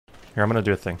Here, I'm gonna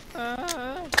do a thing. How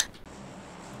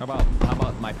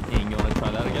about my ping? You want to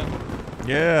try that again?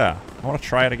 Yeah, I want to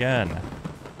try it again.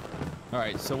 All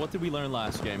right. So what did we learn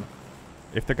last game?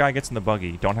 If the guy gets in the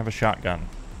buggy, don't have a shotgun.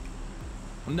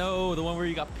 No, the one where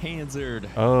you got panzered.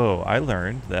 Oh, I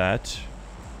learned that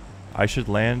I should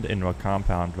land in a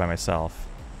compound by myself.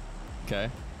 Okay.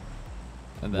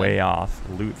 And then Way off,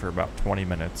 loot for about 20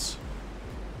 minutes.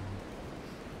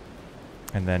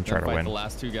 And then try to fight win. the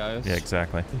last two guys. Yeah,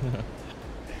 exactly.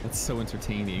 That's so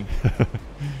entertaining.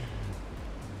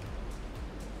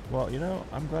 Well, you know,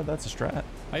 I'm glad that's a strat.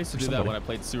 I used to do that when I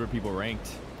played Super People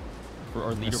Ranked.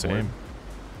 Or leaderboard. Same.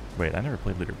 Wait, I never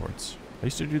played leaderboards. I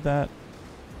used to do that.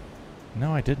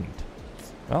 No, I didn't.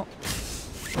 Well.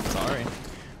 Sorry.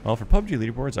 Well, for PUBG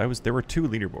leaderboards, there were 2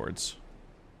 leaderboards.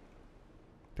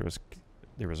 There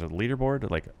was a leaderboard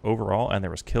like overall, and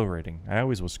there was kill rating. I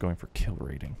always was going for kill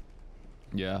rating.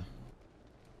 Yeah.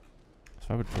 So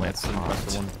I would play That's an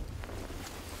impressive one.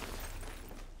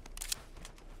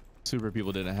 Super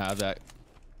People didn't have that,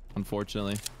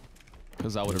 unfortunately,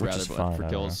 because I would have rather went for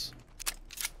kills.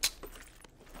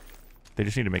 They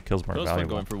just need to make kills more valuable. It was fun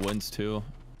going for wins too.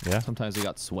 Yeah. Sometimes they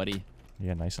got sweaty.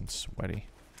 Yeah, nice and sweaty.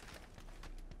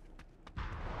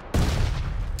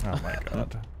 Oh my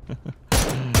god.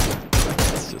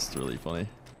 It's just really funny.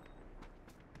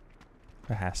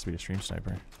 It has to be a stream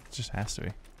sniper. It just has to be.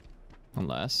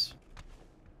 Unless.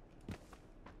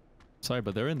 Sorry,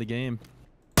 but they're in the game.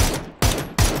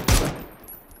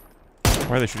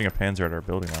 Why are they shooting a Panzer at our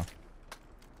building now?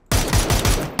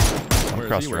 I'm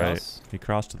across the right. He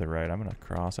crossed to the right. I'm gonna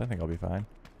cross. I think I'll be fine.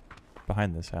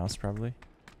 Behind this house, probably.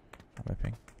 On my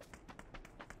ping.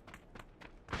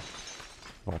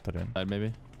 Vaulted in. Side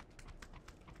maybe.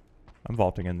 I'm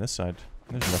vaulting in this side.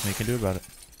 There's nothing he can do about it.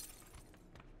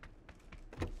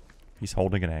 He's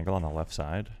holding an angle on the left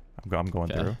side. I'm going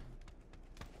through.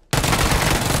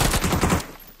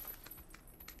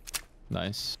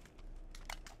 Nice.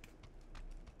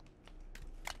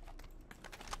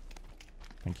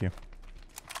 Thank you.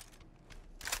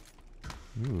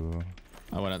 Ooh.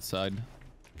 I went outside.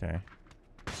 Okay.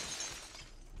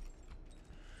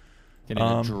 Getting a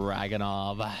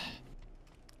Dragonov.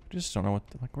 Just don't know what.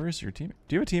 Like, where is your teammate?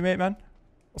 Do you have a teammate, man?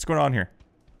 What's going on here?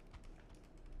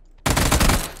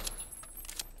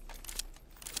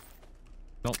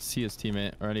 I don't see his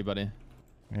teammate or anybody.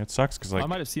 Yeah, it sucks because like I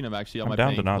might have seen him actually on my I'm down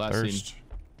ping to not last thirst. scene.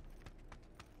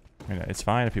 I mean, it's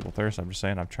fine if people thirst. I'm just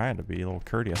saying I'm trying to be a little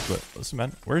courteous. But listen,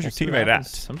 man, where's your We'll see what teammate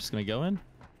happens. at? I'm just gonna go in.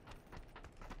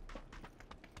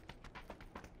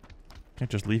 Can't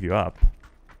just leave you up.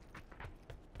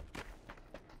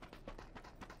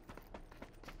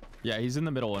 Yeah, he's in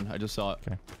the middle one. I just saw it.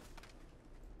 Okay.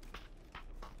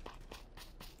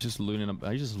 Just looting.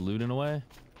 He's just looting away.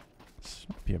 This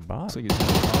might be a bot. Looks like he's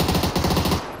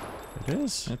It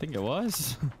is. I think it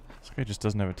was. This guy just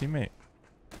doesn't have a teammate.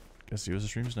 Guess he was a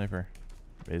stream sniper.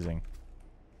 Amazing.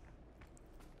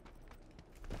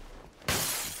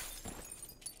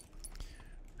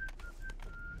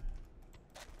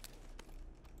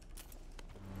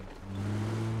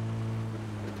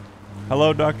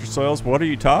 Hello, Dr. Soils. What are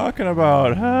you talking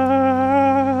about?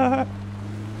 Ah!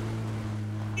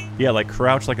 Yeah, like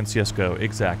crouch like in CSGO.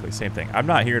 Exactly. Same thing. I'm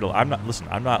not here to... Listen,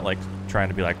 I'm not like trying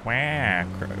to be like, wah,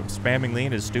 spamming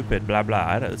lean is stupid, blah,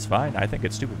 blah. It's fine. I think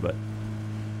it's stupid, but...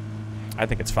 I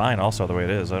think it's fine also the way it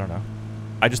is. I don't know.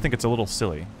 I just think it's a little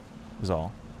silly, is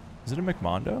all. Is it a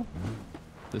McMondo?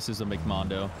 This is a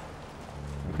McMondo.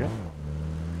 Okay.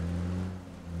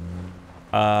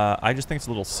 I just think it's a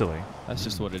little silly. That's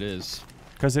just what it is.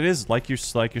 Because it is, like you're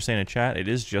saying in chat, it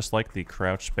is just like the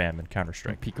crouch spam in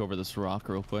Counter-Strike. Peek over this rock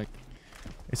real quick.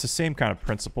 It's the same kind of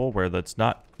principle where that's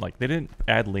not, like, they didn't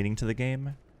add leaning to the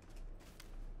game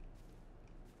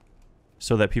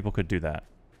so that people could do that.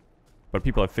 But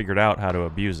people have figured out how to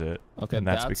abuse it, Okay, and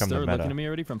that's become the meta. They're looking at me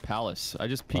already from Palace. I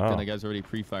just peeked and the guy's already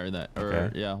pre-fired that. Or,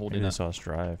 Okay. yeah, holding Maybe they that. saw us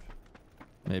drive.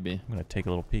 Maybe. I'm going to take a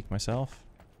little peek myself.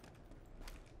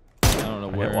 I don't know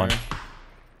I where. hit one.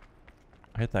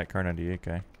 I hit that car 98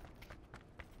 guy.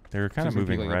 They were kind of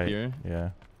moving like right. Yeah.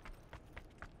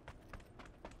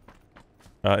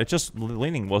 It just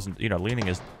leaning wasn't. You know, leaning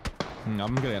is. I'm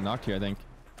gonna get knocked here. I think.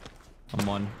 I'm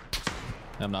one.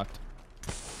 I'm knocked.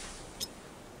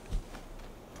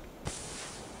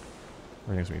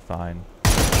 Everything's gonna be fine.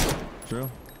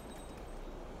 True.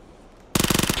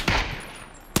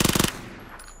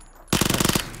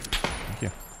 Thank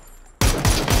you.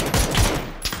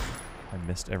 I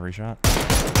missed every shot.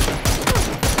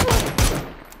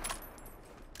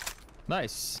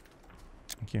 Nice.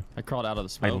 Thank you. I crawled out of the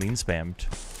smoke. I lean spammed.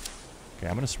 Okay,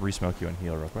 I'm gonna re-smoke you and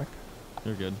heal real quick.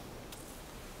 You're good.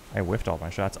 I whiffed all my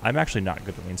shots. I'm actually not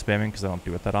good at lean spamming because I don't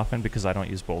do it that often because I don't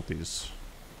use bolties.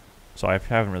 So I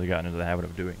haven't really gotten into the habit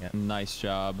of doing it. Nice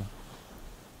job.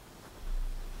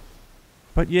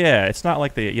 But yeah, it's not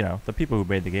like the people who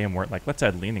made the game weren't like, let's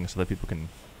add leaning so that people can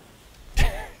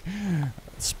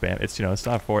spam. It's, it's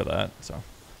not for that, so.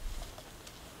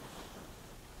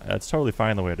 It's totally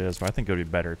fine the way it is, but I think it would be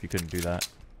better if you couldn't do that.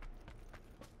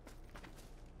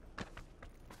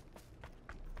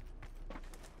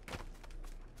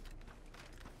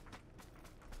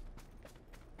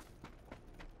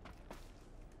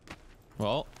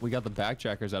 Well, we got the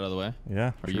backtrackers out of the way.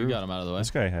 Yeah, or you got them out of the way.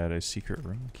 This guy had a secret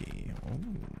room key.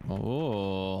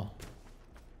 Oh.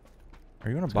 Are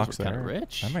you in a box there? Kind of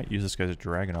rich. I might use this guy's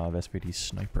Dragonov SVD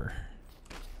sniper.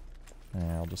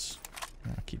 Yeah, I'll just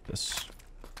keep this.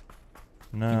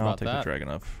 No, I'll take the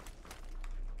Dragonov.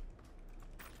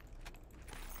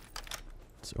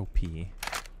 It's OP.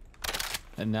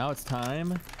 And now it's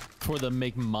time for the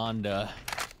McMonda.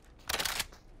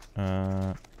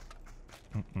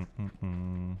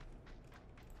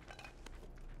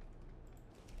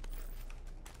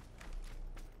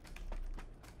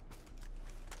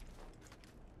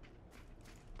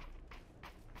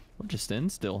 We're just in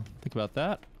still. Think about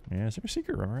that. Yeah, is there a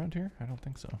secret room around here? I don't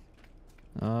think so.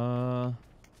 I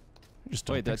just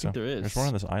don't think so. There is. There's one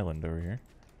on this island over here.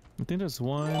 I think there's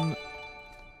one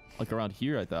like around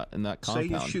here, I thought, in that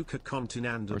compound. Say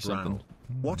chocoTaco underground.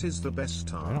 What is the best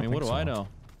time? I mean, what do I know?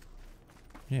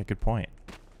 Yeah, good point.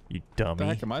 You dummy. What the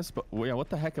heck am I what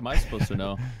the heck am I supposed to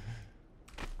know?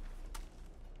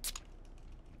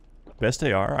 Best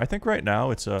AR? I think right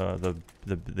now it's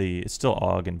it's still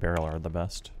AUG and barrel are the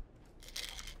best.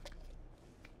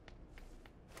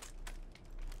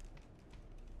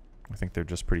 I think they're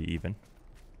just pretty even.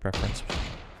 Preference.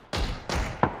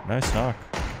 Nice knock.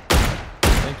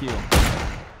 Thank you.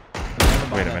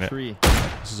 Wait a minute.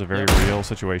 This is a very real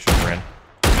situation we're in.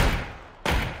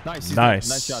 Nice. Nice.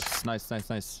 Nice shots. Nice.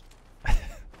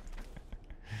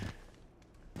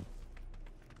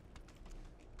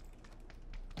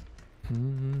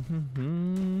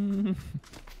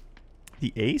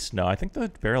 The ace? No, I think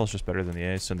the barrel is just better than the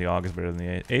ace, and the AUG is better than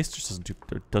the ace. Ace just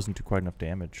doesn't do quite enough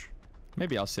damage.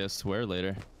 Maybe I'll say a swear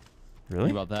later. Really?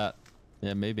 Think about that.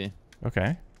 Yeah, maybe.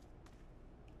 Okay.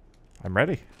 I'm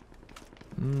ready.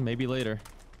 Maybe later.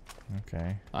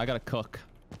 Okay. I gotta cook.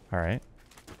 All right.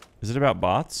 Is it about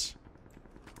bots?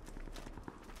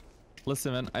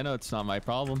 Listen, man, I know it's not my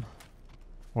problem.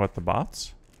 What, the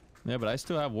bots? Yeah, but I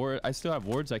still have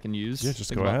wards I can use. Yeah, just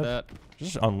Think go about ahead. That.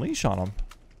 Just unleash on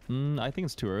them. I think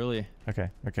it's too early. Okay.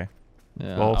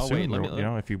 Yeah, Well, I'll soon,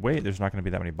 wait. if you wait, there's not going to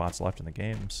be that many bots left in the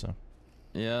game, so.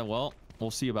 Yeah, well, we'll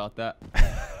see about that.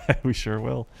 We sure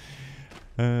will.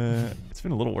 It's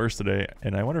been a little worse today,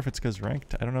 and I wonder if it's because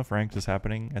ranked. I don't know if ranked is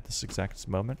happening at this exact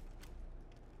moment.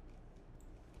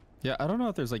 Yeah, I don't know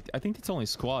if there's I think it's only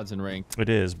squads in ranked. It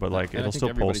is, but it'll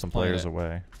still pull some players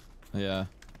away. Yeah.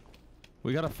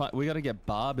 We gotta get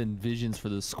Bob and Visions for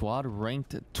the squad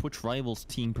ranked Twitch Rivals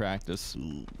team practice.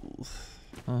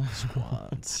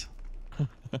 Squads.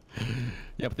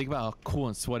 Yeah, but think about how cool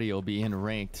and sweaty it'll be in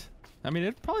ranked. I mean,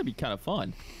 it'd probably be kind of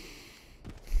fun.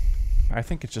 I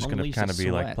think it's just going to kind of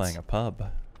be like playing a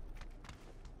pub.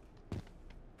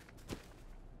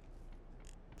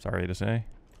 Sorry to say.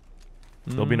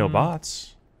 There'll be no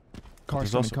bots.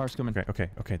 Car's coming.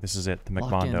 Okay. This is it. The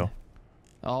McMondo.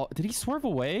 Oh, did he swerve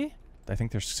away? I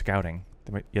think they're scouting.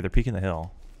 They're peeking the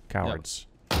hill. Cowards.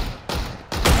 Yep.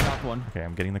 I knocked one. Okay,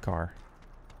 I'm getting the car.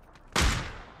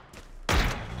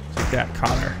 Take that,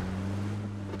 Connor.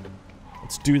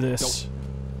 Let's do this.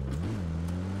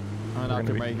 I knocked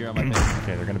him right here on my thing.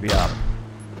 Okay, they're gonna be up.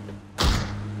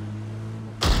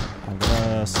 I'm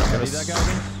gonna suck it. That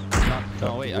guy?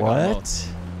 No, wait. What? I got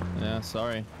both. Yeah,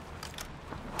 sorry.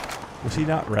 Was he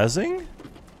not rezzing?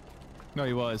 No,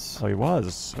 he was. Oh, he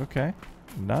was. Okay.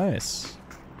 Nice.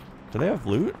 Do they have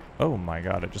loot? Oh my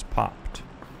god, it just popped.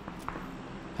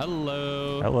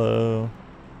 Hello. Hello.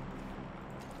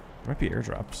 There might be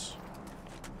airdrops.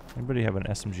 Anybody have an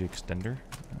SMG extender?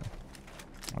 No.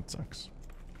 That sucks.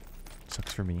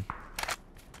 Sucks for me.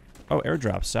 Oh,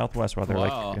 airdrops southwest while they're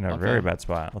like in a very bad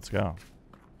spot. Let's go.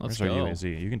 Let's Where's go. our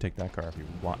UAZ? You can take that car if you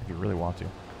want, if you really want to.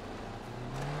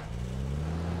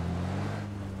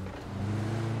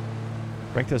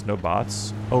 Ranked has no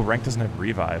bots. Oh, ranked doesn't have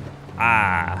revive.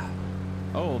 Ah.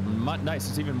 Oh, nice.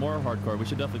 It's even more hardcore. We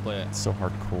should definitely play it. It's so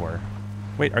hardcore.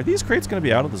 Wait, are these crates going to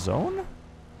be out of the zone?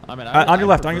 I mean, on your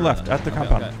left, at the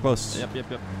compound, close. Yep.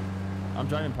 I'm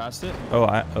driving past it. Oh,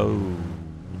 I'm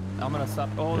gonna stop.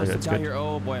 Oh, there's a guy here.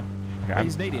 Oh boy. Okay, hey,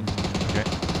 he's nading. Okay.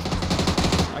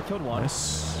 I killed one.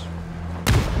 Nice.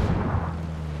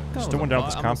 Still one down at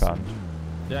this compound.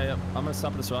 Yeah, yeah. I'm gonna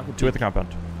stop at this rocket. 2 at the compound.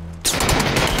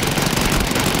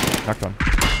 Knocked one.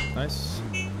 Nice.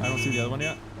 I don't see the other one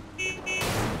yet.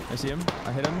 I see him.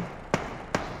 I hit him.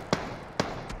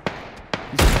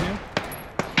 He's pushing you.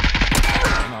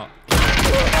 No.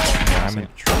 Yeah, I'm in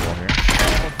trouble here.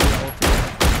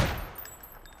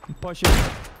 I'm pushing.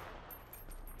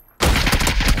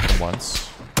 Once.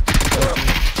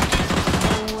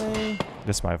 No way.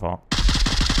 This is my fault.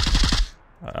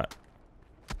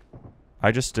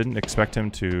 I just didn't expect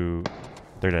him to...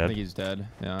 They're dead. I think he's dead.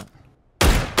 Yeah.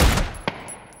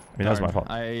 I mean, that was my fault.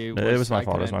 It was my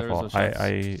fault. It was my fault.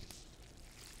 It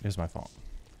was my fault.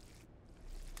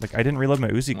 Like, I didn't reload my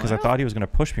Uzi because I thought he was going to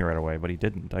push me right away, but he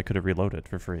didn't. I could have reloaded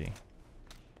for free.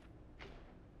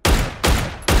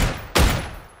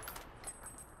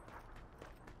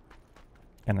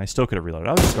 And I still could have reloaded.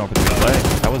 I was just going for the play.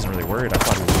 I wasn't really worried. I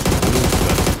thought he was going to lose,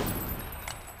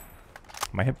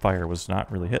 but my hip fire was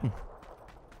not really hitting.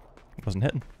 It wasn't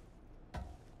hitting.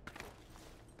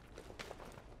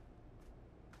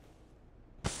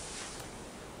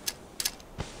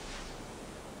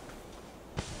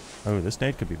 Oh, this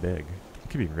nade could be big. It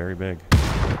could be very big.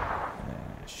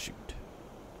 Shoot.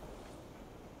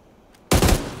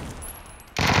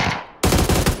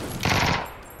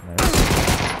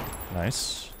 Nice.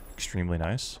 Nice. Extremely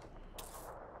nice.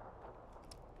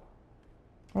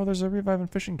 Oh, there's a reviving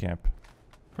fishing camp.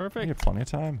 Perfect. We have plenty of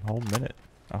time. A whole minute.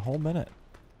 A whole minute.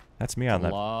 That's me on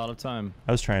that. A lot of time.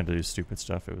 I was trying to do stupid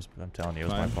stuff. It was. I'm telling you, it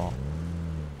was my fault.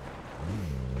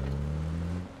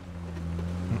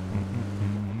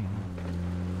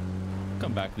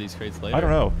 Come back to these crates later. I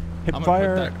don't know. Hip I'm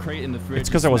fire. gonna put that crate in the fridge. It's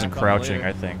because I wasn't crouching,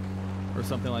 I think. Or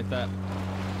something like that.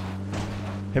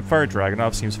 Hipfire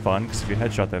Dragunov seems fun because if you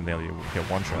headshot them, they'll get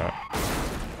one shot.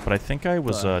 But I think I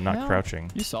was not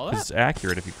crouching. You saw that? It's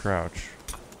accurate if you crouch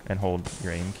and hold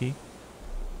your aim key.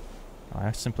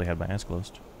 I simply had my eyes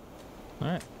closed. All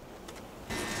right.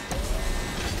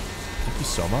 Thank you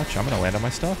so much. I'm gonna land on my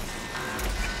stuff.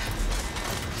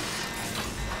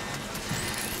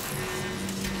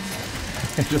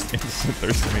 Just instant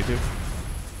thirst to me too.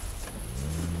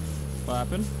 What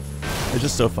happened? It's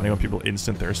just so funny when people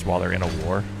instant thirst while they're in a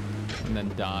war. And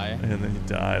then die. And then you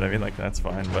died. I mean, like, that's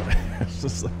fine, but it's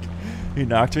just like, you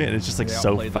knocked me and it's just like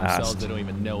so fast. They don't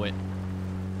even know it.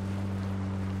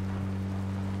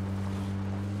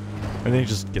 And then he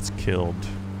just gets killed.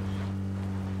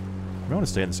 I want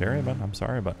to stay in this area, man. I'm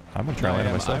sorry, but I'm going to try and land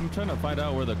on myself. I'm trying to find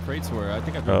out where the crates were. I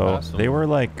think I drove past them. They were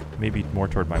like maybe more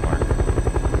toward my mark.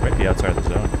 They might be outside the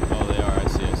zone. Oh, they are. I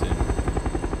see, I see.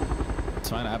 It's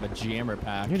fine. I have a jammer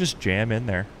pack. You just jam in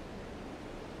there.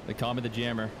 They call me the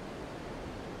jammer.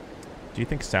 Do you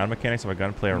think sound mechanics of a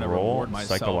gun play a role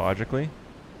psychologically?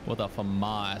 With a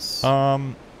FAMAS.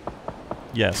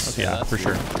 Yes, okay, yeah, for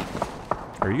sure.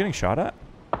 Are you getting shot at?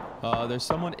 There's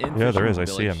someone in Yeah, there is. Village.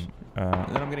 I see him.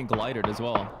 And then I'm getting glided as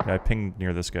well. Yeah, I pinged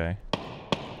near this guy.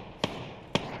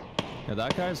 Yeah,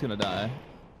 that guy's gonna die.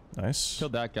 Nice.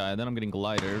 Killed that guy, and then I'm getting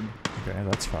glided. Okay,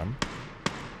 that's fun.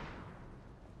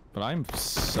 But I'm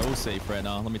so safe right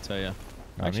now, let me tell you.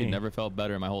 I actually never felt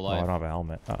better in my whole life. Oh, I don't have a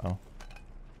helmet. Uh-oh.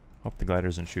 Hope the glider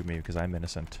doesn't shoot me because I'm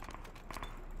innocent.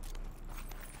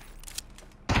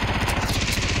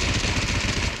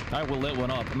 Alright, we'll lit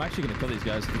one up. I'm actually gonna kill these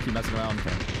guys if they keep messing around.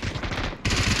 Okay.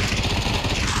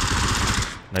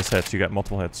 Nice hits. You got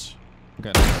multiple hits.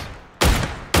 Okay, nice.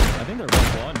 I think they're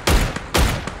both one.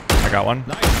 I got one.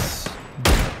 Nice.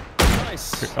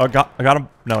 Nice. Oh, I got him.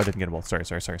 No, I didn't get them both. Sorry.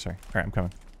 All right, I'm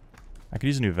coming. I could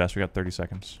use a new vest. We got 30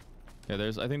 seconds.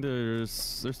 Yeah, I think there's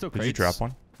still crates. Did you drop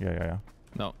one? Yeah.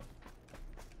 No.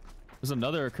 There's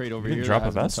another crate over here. You didn't drop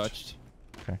a that vest? hasn't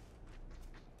been touched. Okay.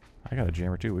 I got a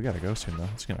jammer too. We gotta go soon though.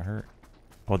 It's gonna hurt.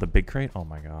 Oh, the big crate? Oh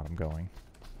my god, I'm going.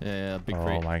 Yeah, big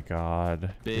crate. Oh my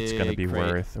god. Big it's gonna be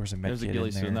crate. worth. There was a med There's a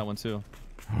ghillie suit in that one too.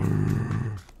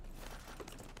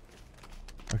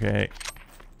 Okay.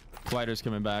 Glider's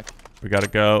coming back. We gotta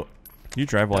go. Can you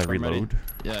drive while I I'm ready. reload?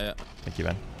 Yeah. Thank you,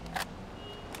 Ben.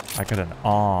 I got an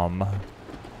arm.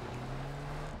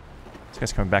 This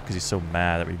guy's coming back because he's so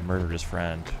mad that we murdered his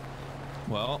friend.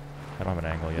 Well, I don't have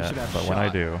an angle yet, should have but shot. when I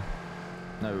do.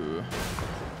 No.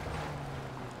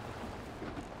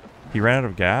 He ran out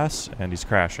of gas and he's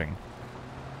crashing.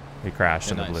 He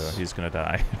crashed in the blue. Nice. He's gonna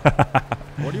die.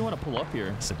 What do you want to pull up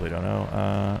here? Simply don't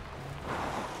know.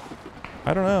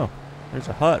 I don't know. There's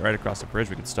a hut right across the bridge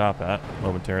we could stop at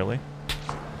momentarily.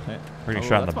 Okay. We're getting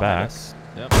shot in the back.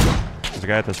 Yep. There's a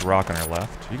guy at this rock on our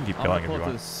left. You can keep going if you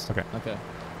want. Okay.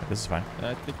 This is fine.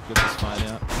 I think this is fine,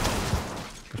 yeah.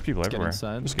 There's people everywhere.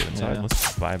 Inside. Just get inside. Yeah.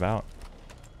 Let's vibe out.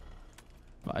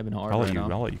 Vibing hard I'll right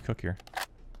now. let you cook here.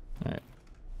 Alright.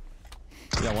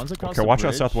 Yeah, one's across Okay, the watch out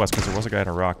bridge. southwest, because there was a guy in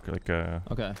a rock. Like,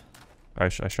 Okay. I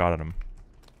shot at him.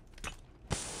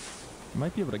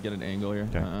 Might be able to get an angle here.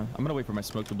 Okay. I'm gonna wait for my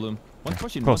smoke to bloom. One's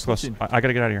pushing. Close, one's close. pushing. I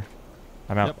gotta get out of here.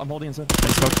 I'm out. Yep, I'm holding inside.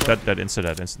 Smoke. Dead,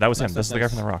 insta-dead. That was him. Nice, This is the guy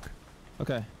nice. from the rock.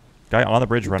 Okay. Guy on the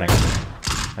bridge running.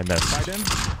 I missed. Side in.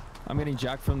 I'm getting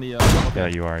jacked from the. Okay. Yeah,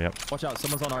 you are. Yep. Watch out.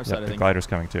 Someone's on our Yep, side. I the think. glider's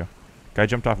coming too. Guy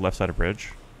jumped off left side of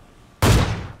bridge.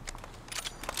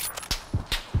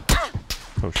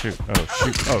 Oh shoot! Oh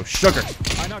shoot! Oh sugar!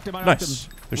 I knocked him. I knocked Nice.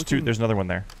 him. There's two. There's another one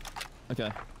there. Okay.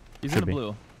 He's Should in the be.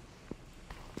 blue.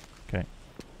 Okay.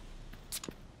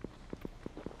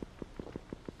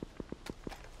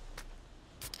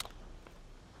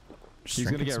 He's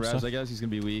gonna get res. I guess he's gonna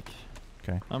be weak.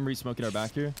 Okay. I'm re-smoking our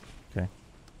back here. Okay.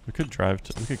 We could drive.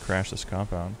 We could crash this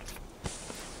compound.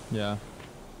 Yeah.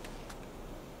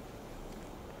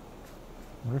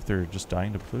 I wonder if they're just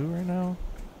dying to blue right now.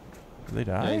 Did they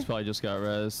die? Yeah, he's probably just got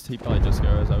res. He probably just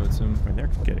got res, I would assume. I mean, they're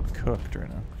getting cooked right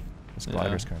now. This Yeah.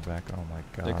 glider's coming back. Oh my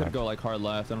god. They could go like hard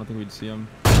left. I don't think we'd see him.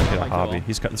 Get a hobby.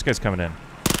 This guy's coming in.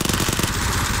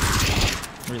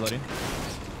 Reloading.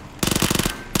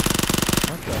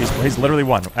 He's literally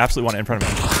one. Absolutely one in front of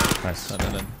me. Nice.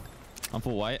 Done. I'm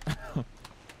full white.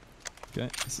 Okay,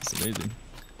 this is amazing.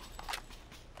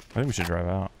 I think we should drive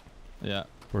out. Yeah.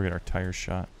 We're get our tires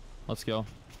shot. Let's go.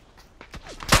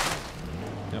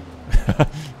 Yep. Yep.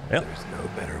 There's no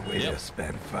better way to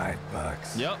spend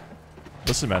 $5. Yep.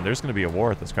 Listen, man, there's going to be a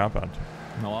war at this compound.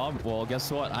 No, well, guess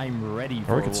what? I'm ready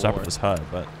for Or we could stop war. at this hut,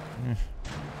 but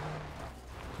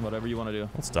Whatever you want to do.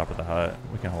 let's stop at the hut.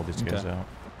 We can hold these guys Okay. out.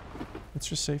 It's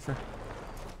just safer.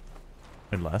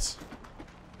 Unless.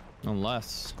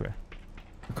 Unless Clear.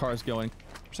 the car's going.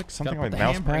 There's like something Gotta on put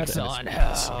my the mouse pad. handbrakes and on. it's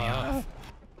pissing me off.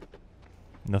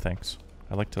 No thanks.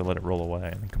 I like to let it roll away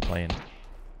and then complain.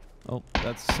 Oh,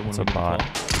 that's someone It's we a need to bot.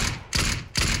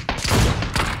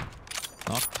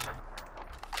 kill. Knocked.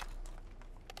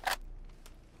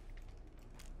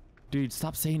 Dude,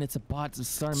 stop saying it's a bot. It's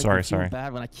starting to make me feel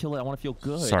bad. When I kill it, I want to feel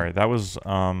good. Sorry, that was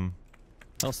That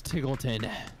was Tiggleton.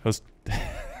 That was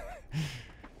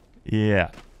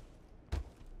yeah.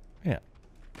 Yeah.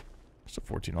 Still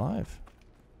 14 alive.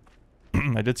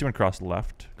 I did see one cross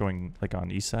left, going like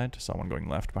on east side. Saw one going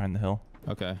left behind the hill.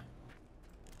 Okay.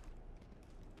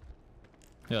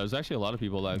 Yeah, there's actually a lot of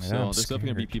people alive. Yeah, So I'm there's definitely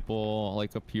gonna be scared. people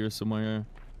like up here somewhere.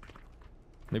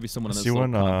 Maybe someone I in this see little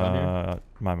one compound here.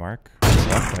 my mark.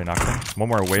 Left, I knocked him. One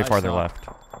more way Nice farther knock.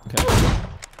 left. Okay.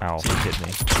 Ow, he hit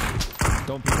me.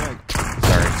 Don't be big.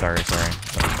 Sorry.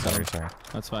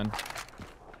 That's fine.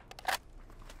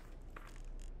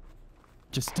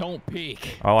 Just don't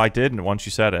peek. Oh, I didn't once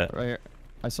you said it. Right here.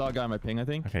 I saw a guy on my ping, I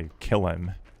think. Okay, kill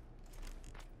him.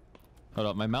 Hold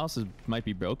up, my mouse might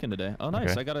be broken today. Oh,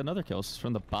 nice. Okay. I got another kill. This is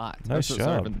from the bot. Nice Sorry,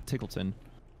 job. from Tiggleton.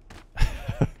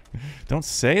 Don't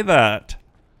say that.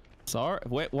 Sorry.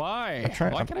 Wait, why?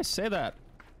 Why can't I say that?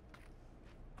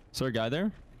 Is there a guy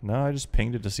there? No, I just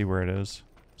pinged it to see where it is.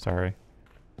 Sorry.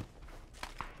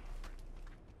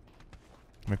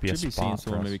 Might be Should a be seeing spot for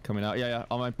someone us. maybe coming out. Yeah.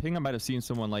 On my ping, I might have seen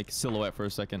someone like silhouette for a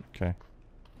second. Okay.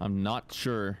 I'm not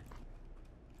sure.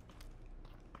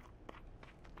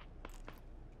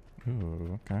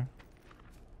 Ooh, okay.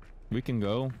 We can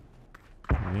go.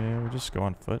 Yeah, we just go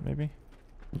on foot, maybe?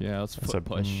 Yeah, let's That's foot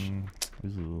push.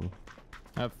 Ooh.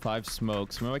 I have 5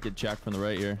 smokes. We might get jacked from the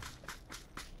right here.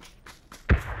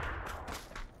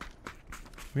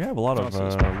 We have a lot of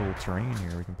Crosses. little terrain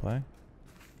here we can play.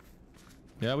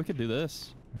 Yeah, we could do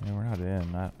this. Yeah, we're not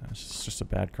in. It's just a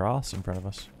bad cross in front of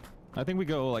us. I think we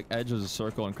go like edge of the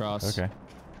circle and cross. Okay.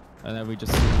 And then we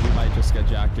might just get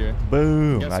jacked here.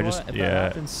 Boom! Guess I what? just If yeah. that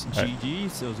happens,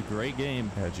 GG's. It was a great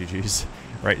game. Yeah, GG's.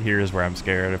 Right here is where I'm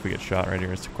scared. If we get shot right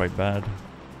here, it's quite bad.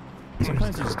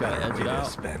 Sometimes you just gotta edge it out.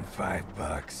 Spend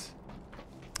 $5.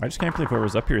 I just can't believe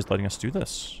whoever's up here is letting us do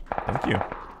this. Thank you.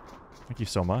 Thank you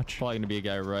so much. Probably gonna be a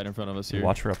guy right in front of us here.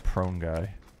 Watch for a prone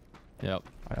guy. Yep.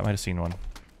 I might have seen one.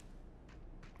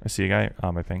 I see a guy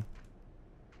on my ping.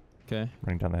 Okay.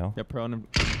 Running down the hill. Yep, prone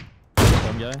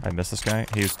guy. I missed this guy.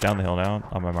 He was down the hill now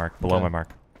on my mark. Below Okay. my mark.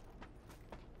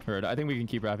 Heard. I think we can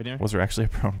keep rapping here. Was there actually a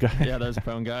prone guy? Yeah, there's a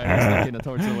prone guy. I was looking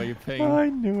towards the way you ping. I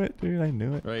knew it, dude. I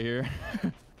knew it. Right here.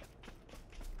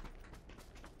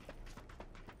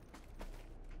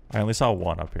 I only saw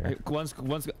one up here. Hey, one's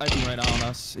I think right now on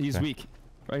us. He's Okay. weak.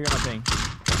 Right here on my ping.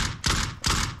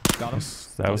 Got him.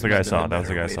 That was the guy I saw. That was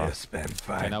the guy I saw.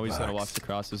 Okay, now we just gotta watch the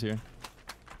crosses here.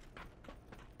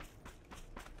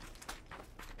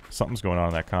 Something's going on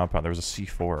in that compound. There was a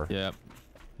C4. Yeah,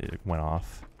 It went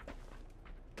off.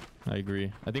 I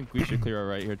agree. I think we should clear our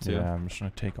right here too. Yeah, I'm just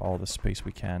gonna take all the space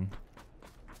we can.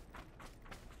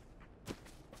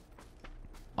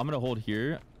 I'm gonna hold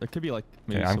here. There could be like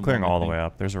maybe. Okay, I'm clearing all the way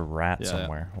up. There's a rat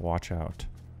somewhere. Watch out.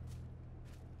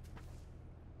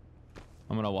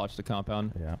 I'm gonna watch the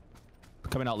compound. Yeah.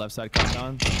 Coming out left side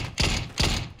compound.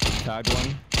 Tagged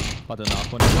one. About to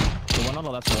knock one. The one on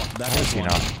the left. That has one.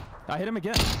 Not? I hit him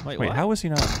again. Wait, what? How is he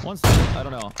not? One's dead. I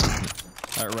don't know.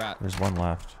 Alright, rat. There's one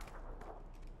left.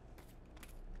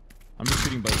 I'm just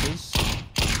shooting bushes.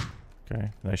 Okay,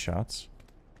 nice shots.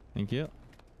 Thank you.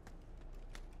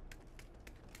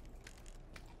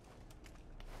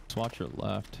 Just watch your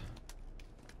left.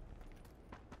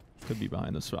 Could be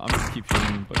behind this. I'm just keep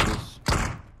shooting bushes.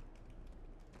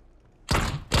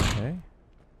 Okay.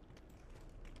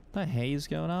 What the haze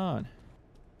going on?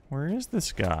 Where is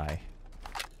this guy?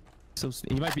 So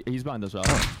he might be. He's behind this rock.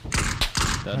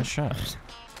 Nice shot.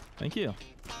 Thank you.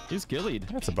 He's gillied.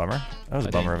 That's a bummer. That was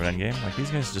a bummer of an endgame. Like,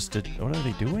 these guys just did... What are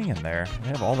they doing in there? They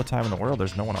have all the time in the world.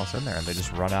 There's no one else in there, and they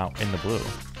just run out in the blue.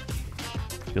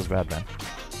 Feels bad, man.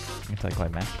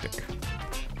 Anticlimactic.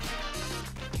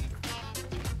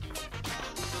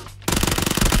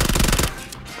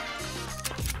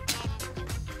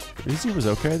 Easy was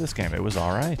okay this game. It was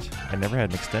alright. I never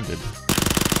had an extended.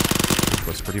 It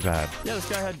was pretty bad. Yeah, this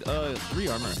guy had 3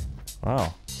 armor.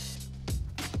 Wow.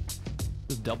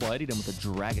 Just double-headed him with a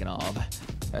Dragonov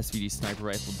SVD sniper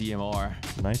rifle DMR.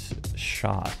 Nice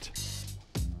shot.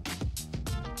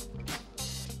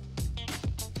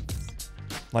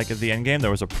 Like at the end game,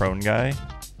 there was a prone guy,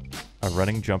 a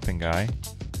running, jumping guy,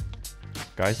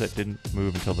 guys that didn't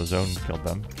move until the zone killed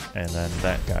them, and then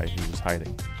that guy who was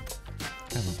hiding.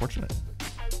 Kind of unfortunate.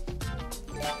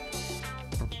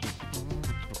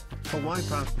 For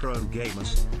Wipeout Pro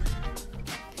Gamers.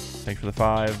 Thanks for the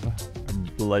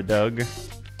 5. Blood Doug.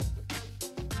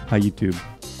 Hi YouTube.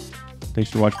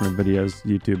 Thanks for watching my videos,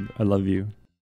 YouTube. I love you.